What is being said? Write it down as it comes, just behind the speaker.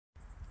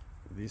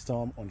This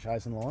time on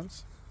Chasing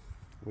Lines,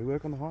 we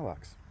work on the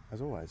hilux, as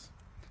always.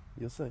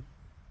 You'll see.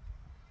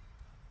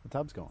 The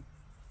tub's gone.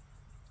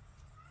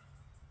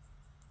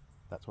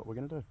 That's what we're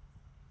going to do.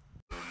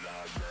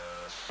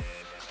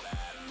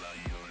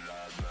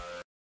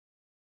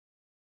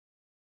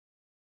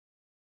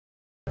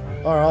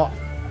 Alright,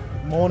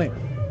 morning.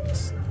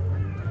 It's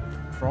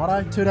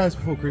Friday, 2 days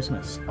before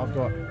Christmas. I've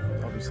got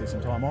obviously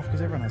some time off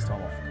because everyone has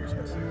time off for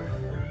Christmas.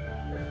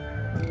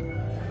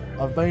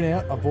 I've been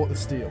out, I've bought the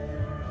steel.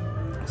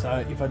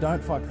 So if I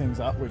don't fuck things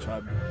up, which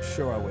I'm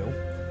sure I will,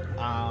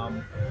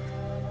 I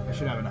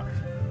should have enough.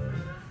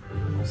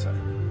 We'll see.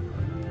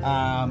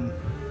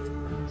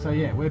 So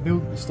yeah, we're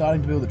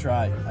starting to build the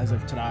tray as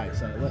of today.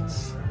 So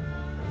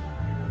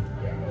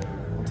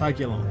I'll take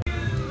you along.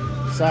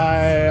 So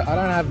I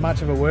don't have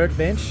much of a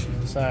workbench.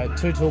 So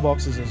 2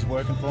 toolboxes is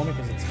working for me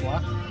because it's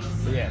flat.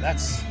 But yeah,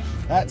 that's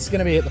going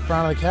to be at the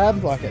front of the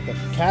cab, like at the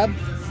cab,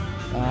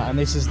 and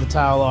this is the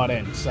tail light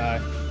end. So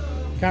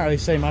can't really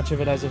see much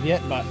of it as of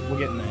yet, but we're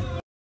getting there.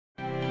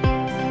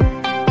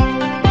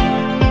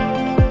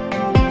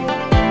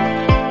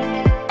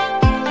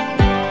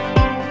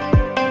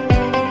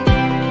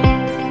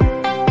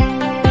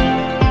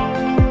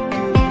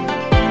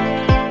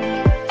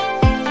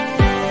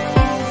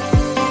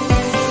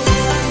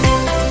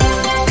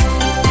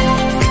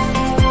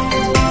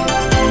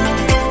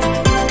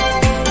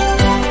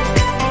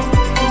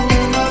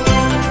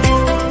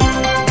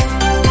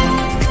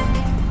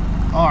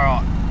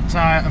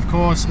 Of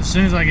course, as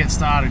soon as I get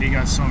started, you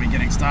guys saw me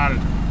getting started,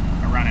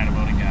 I run out of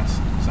welding gas.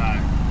 So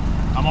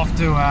I'm off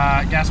to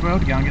gas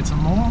weld to go and get some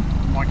more.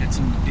 Might get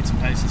some bits and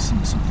pieces,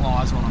 some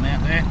supplies while I'm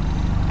out there.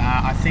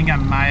 I think I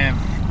may have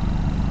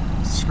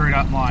screwed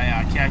up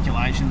my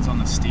calculations on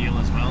the steel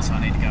as well, so I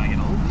need to go and get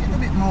a little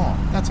bit more.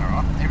 That's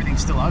alright,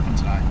 everything's still open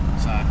today.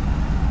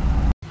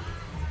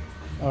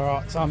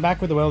 Alright, so I'm back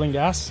with the welding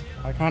gas.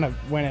 I kind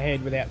of went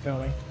ahead without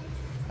filming.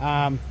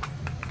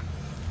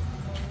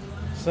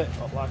 So,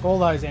 like all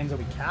those ends will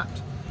be capped.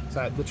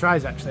 So the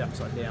tray's actually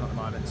upside down at the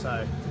moment.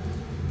 So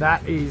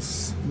that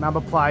is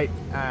number plate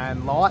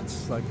and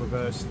lights, like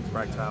reverse,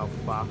 brake tail,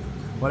 bar,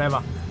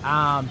 whatever.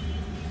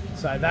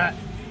 So that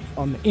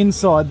on the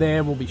inside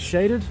there will be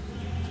sheeted,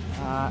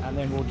 and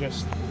then we'll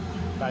just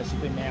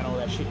basically mount all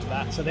that shit to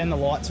that. So then the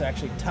lights are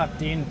actually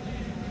tucked in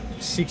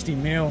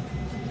 60mm,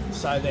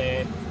 so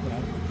they're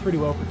pretty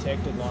well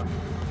protected. Like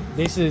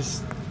this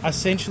is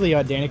essentially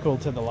identical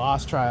to the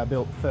last tray I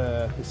built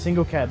for the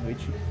single cab, which,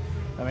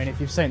 I mean,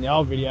 if you've seen the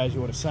old videos, you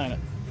would have seen it.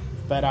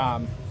 But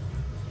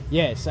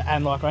yeah, so,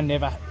 and like I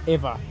never,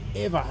 ever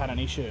had an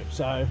issue.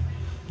 So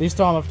this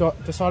time I've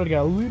decided to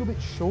go a little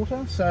bit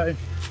shorter. So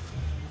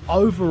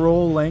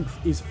overall length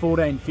is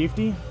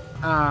 1450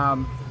 by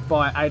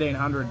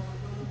 1800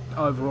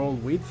 overall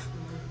width.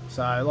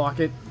 So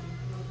like it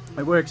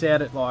works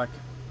out at like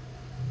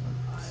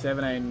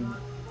 17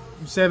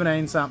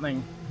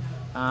 something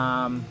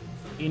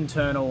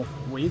internal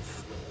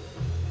width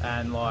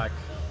and like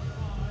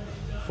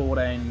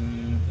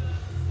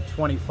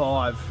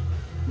 1425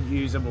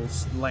 usable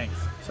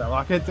length. So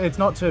like it's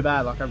not too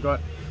bad. Like I've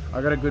got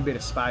a good bit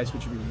of space,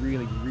 which would be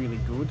really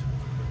good.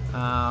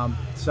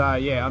 So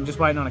yeah, I'm just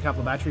waiting on a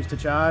couple of batteries to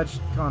charge,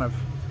 kind of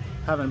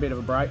having a bit of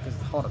a break because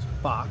it's hot as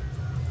fuck,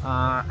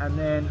 and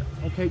then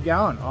I'll keep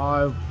going.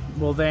 I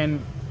will then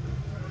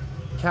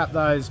cap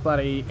those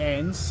bloody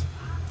ends,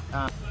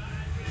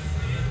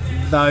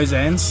 those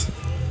ends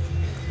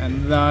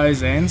and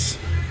those ends.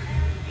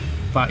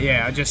 But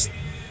yeah,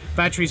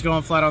 battery's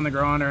gone flat on the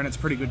grinder and it's a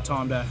pretty good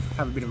time to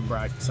have a bit of a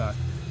break. So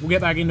we'll get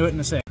back into it in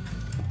a sec.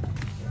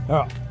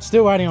 Alright,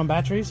 still waiting on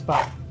batteries,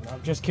 but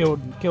I've just killed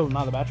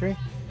another battery.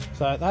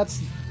 So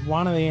that's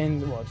one of the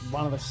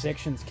one of the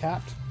sections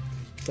capped.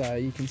 So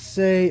you can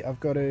see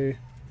I've got to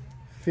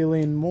fill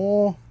in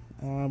more,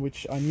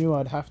 which I knew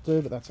I'd have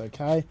to, but that's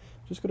okay.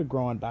 Just got to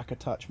grind back a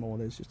touch more.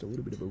 There's just a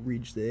little bit of a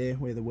ridge there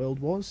where the weld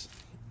was,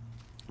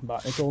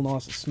 but it's all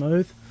nice and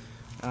smooth.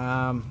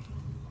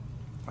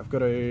 I've got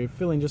to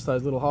fill in just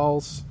those little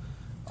holes.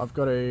 I've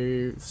got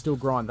to still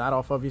grind that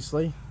off,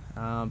 obviously,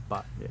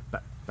 but yeah,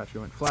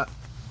 battery went flat.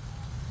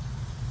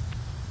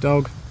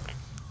 Dog.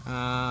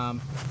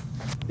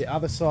 The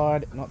other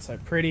side, not so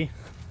pretty.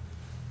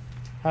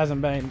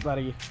 Hasn't been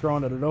bloody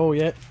grinded at all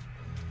yet.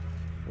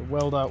 The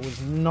welder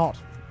was not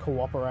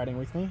cooperating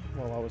with me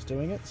while I was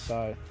doing it,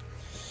 so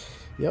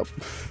yep.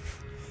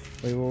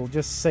 We will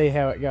just see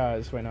how it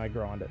goes when I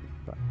grind it.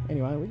 But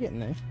anyway, we're getting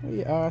there.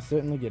 We are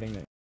certainly getting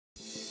there.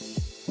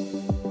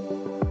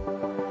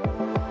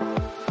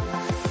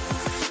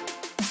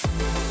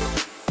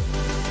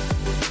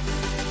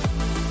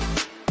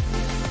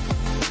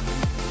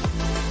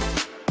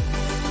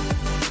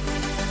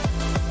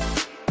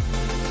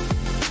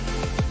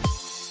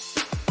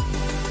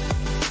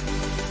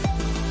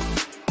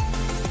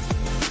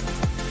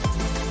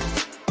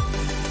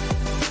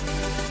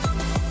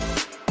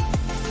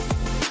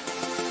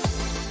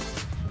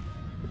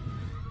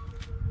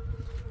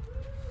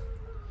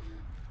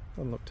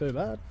 Doesn't look too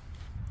bad.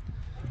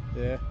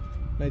 Yeah,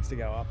 needs to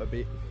go up a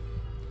bit,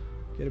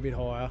 get a bit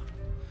higher,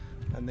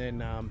 and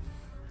then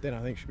then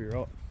I think should be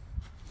right.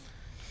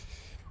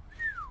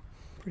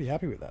 Pretty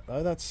happy with that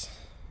though. That's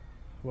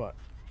what,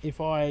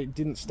 if I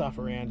didn't stuff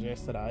around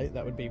yesterday,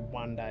 that would be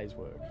 1 day's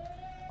work.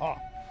 Oh,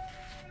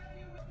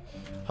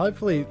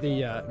 hopefully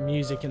the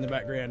music in the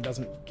background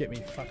doesn't get me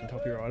fucking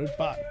copyrighted,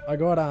 but I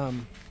got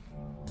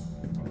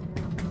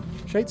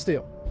sheet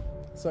steel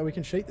so we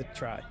can sheet the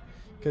tray,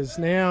 because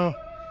now,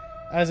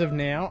 as of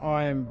now,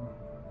 I am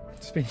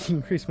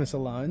spending Christmas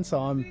alone, so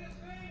I'm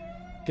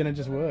gonna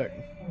just work.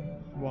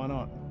 Why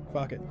not?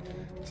 Fuck it.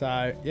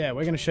 So yeah,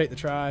 we're gonna sheet the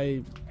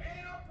tray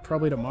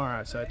probably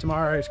tomorrow. So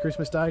tomorrow is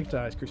Christmas Day.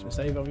 Today is Christmas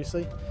Eve,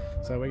 obviously.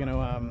 So we're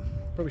gonna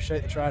probably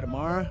sheet the tray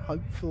tomorrow.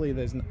 Hopefully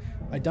there's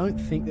I don't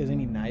think there's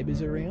any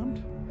neighbours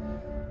around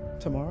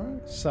tomorrow,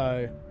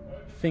 so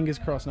fingers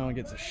crossed no one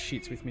gets the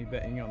shits with me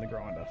betting on the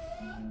grinder,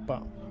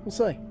 but we'll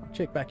see. I'll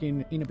check back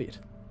in a bit.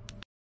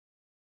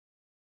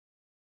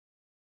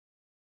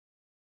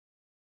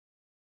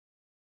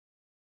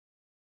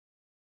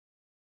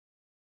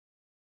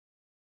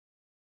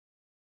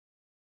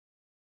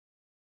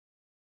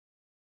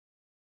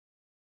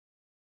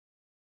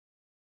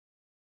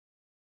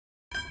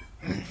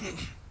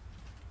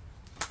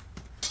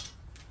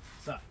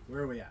 So,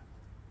 where are we at?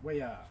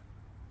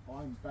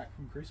 I'm back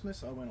from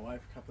Christmas. I went away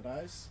for a couple of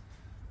days.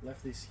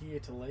 Left this here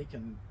to leak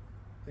and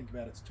think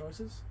about its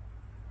choices.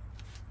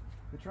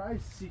 The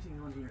tray's sitting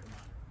on here at the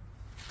moment.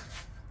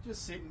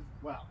 Just sitting,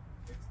 well,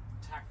 it's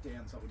tacked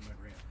down so it wouldn't move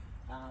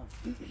around.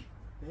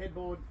 The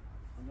headboard,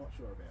 I'm not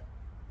sure about.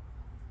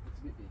 It's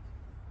a bit big.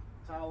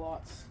 Tail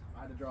lights,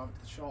 I had to drive it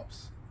to the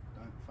shops.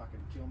 Don't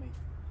fucking kill me.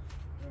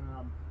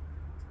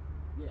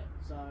 Yeah,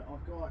 so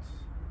I've got,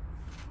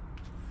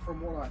 from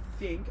what I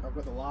think, I've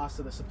got the last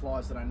of the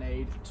supplies that I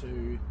need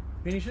to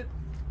finish it,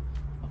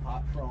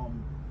 apart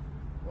from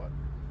what,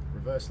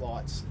 reverse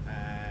lights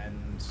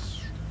and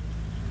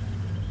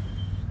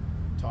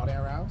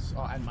tie-down rails,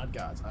 oh, and mud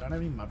guards. I don't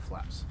have any mud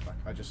flaps. Like,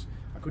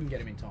 I couldn't get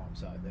them in time,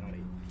 so they're not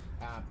in.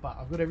 But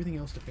I've got everything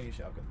else to finish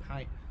it. I've got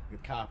paint,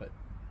 I've got carpet,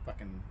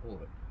 fucking all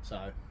of it.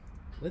 So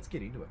let's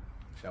get into it,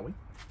 shall we?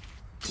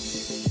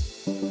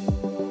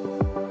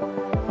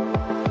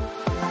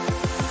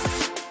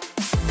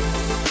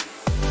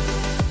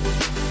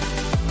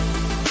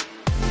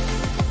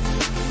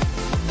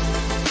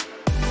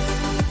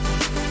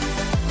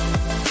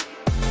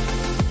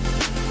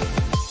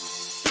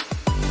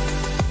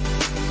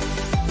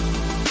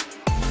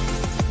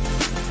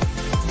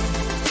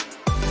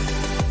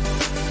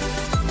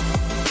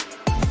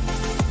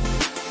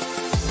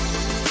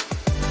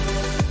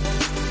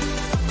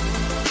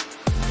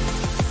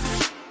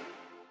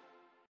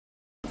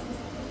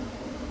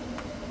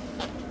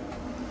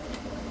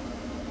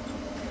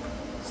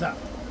 So,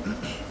 the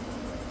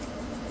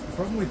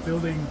problem with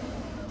building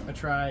a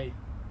tray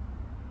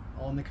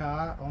on the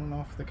car, on and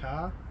off the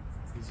car,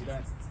 is you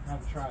don't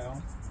have the tray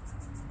on,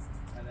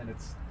 and then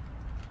it's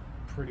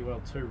pretty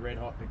well too red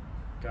hot to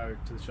go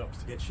to the shops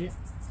to get shit.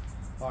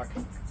 Like,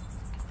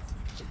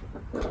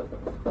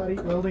 bloody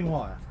welding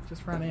wire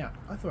just ran out.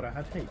 I thought I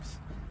had heaps.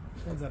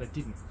 Turns out I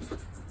didn't.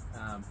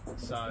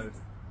 So,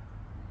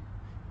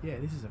 yeah,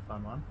 this is a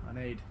fun one. I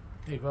need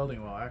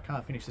welding wire. I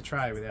can't finish the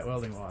tray without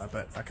welding wire,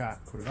 but I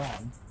can't put it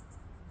on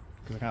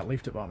because I can't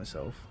lift it by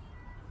myself.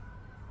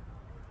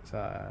 So,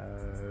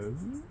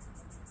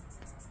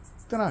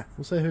 don't know.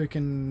 We'll see who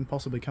can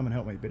possibly come and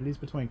help me. But it is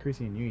between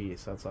Chrissy and New Year,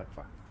 so it's like,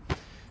 fuck,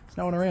 there's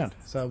no one around.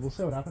 So we'll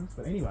see what happens.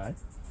 But anyway,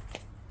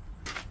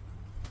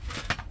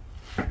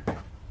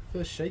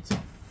 first sheet's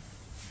on.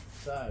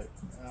 So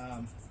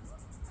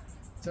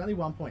it's only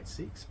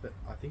 1.6, but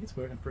I think it's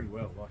working pretty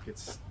well. Like,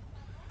 it's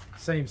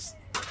seems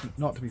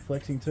not to be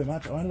flexing too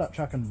much. I ended up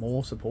chucking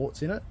more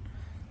supports in it,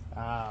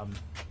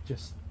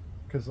 just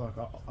because like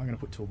I'm going to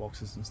put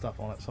toolboxes and stuff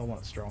on it, so I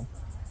want it strong.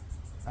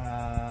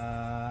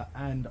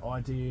 And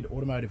I did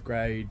automotive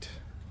grade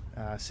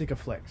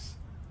Sikaflex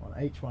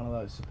on each one of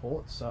those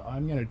supports, so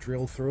I'm going to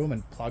drill through them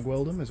and plug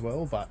weld them as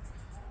well. But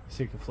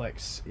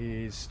Sikaflex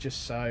is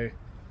just so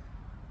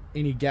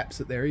any gaps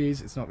that there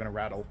is, it's not going to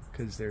rattle,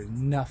 because there is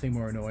nothing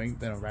more annoying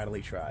than a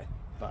rattly tray.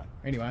 But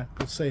anyway,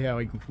 we'll see how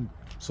we can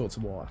sort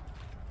some wire.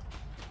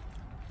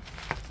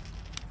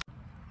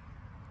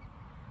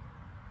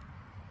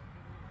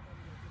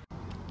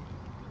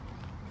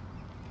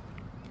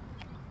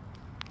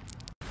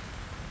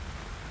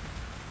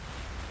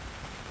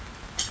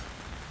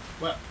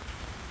 Well,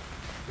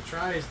 the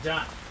tray is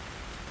done.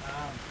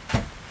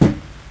 I've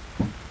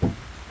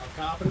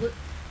carpeted it.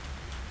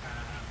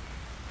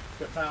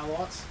 Got tail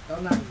lights.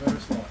 Doesn't have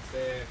reverse lights.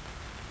 They're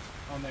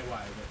on their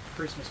way. The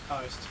Christmas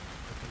post.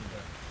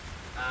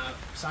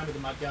 Same with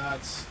the mud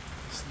guards.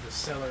 The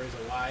cellar is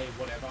away.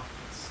 Whatever. It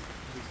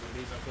is what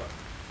it is. I've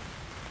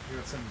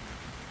got some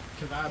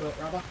conveyor belt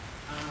rubber.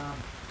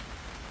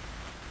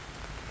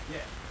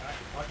 Yeah,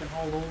 I can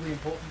hold all the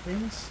important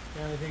things.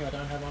 The only thing I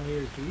don't have on here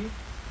is gear.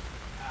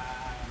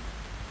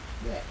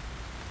 Yeah.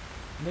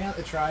 Now that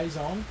the tray's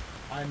on,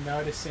 I'm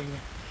noticing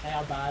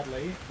how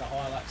badly the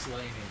hilux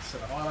lean is. So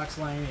the hilux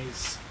lean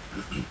is,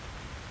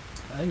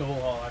 I think all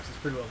hiluxes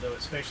pretty well do it,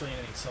 especially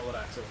anything solid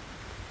axle.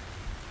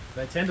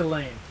 they tend to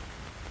lean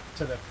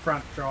to the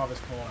front driver's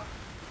corner.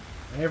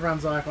 And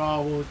everyone's like,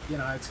 oh, well, you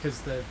know, it's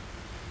because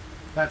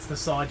that's the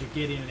side you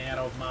get in and out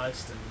of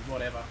most and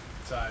whatever.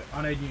 So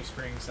I need new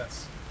springs,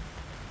 that's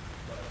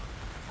whatever.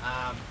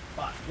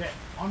 But yeah,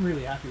 I'm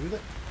really happy with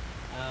it.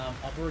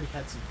 I've already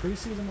had some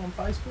criticism on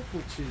Facebook,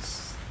 which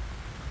is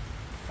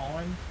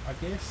fine, I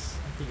guess.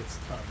 I think it's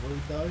kind of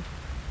rude though,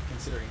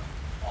 considering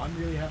I'm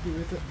really happy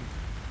with it. And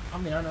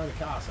I'm the owner of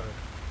the car, so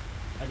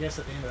I guess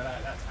at the end of the day,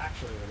 that's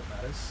actually all that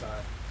matters. So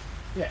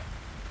yeah,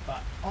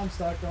 but I'm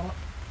stoked on it.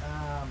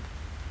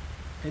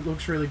 It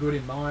looks really good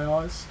in my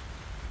eyes.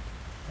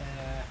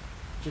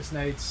 Just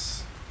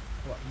needs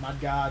what, mud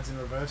guards and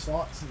reverse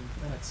lights, and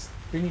then it's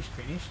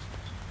finished.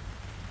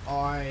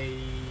 I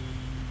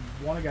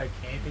want to go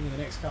camping in the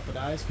next couple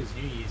of days because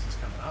New Year's is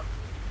coming up.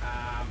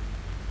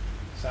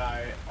 So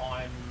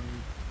I'm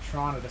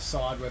trying to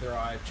decide whether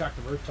I chuck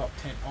the rooftop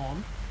tent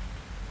on,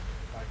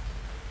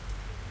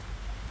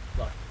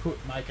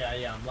 make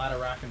a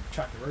ladder rack and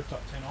chuck the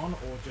rooftop tent on,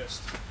 or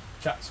just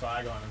chuck the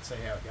swag on and see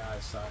how it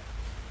goes. So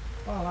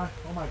I don't know,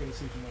 I'll make a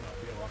decision when I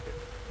feel like it.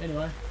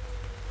 Anyway,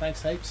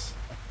 thanks heaps.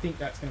 I think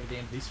that's going to be the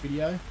end of this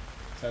video.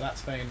 So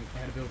that's been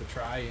how to build a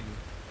tray in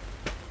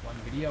one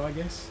video, I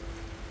guess.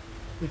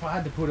 If I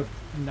had to put a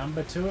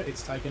number to it,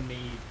 it's taken me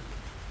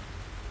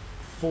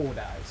 4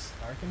 days,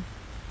 I reckon.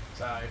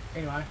 So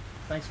anyway,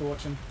 thanks for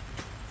watching.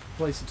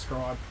 Please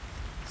subscribe.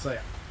 See ya.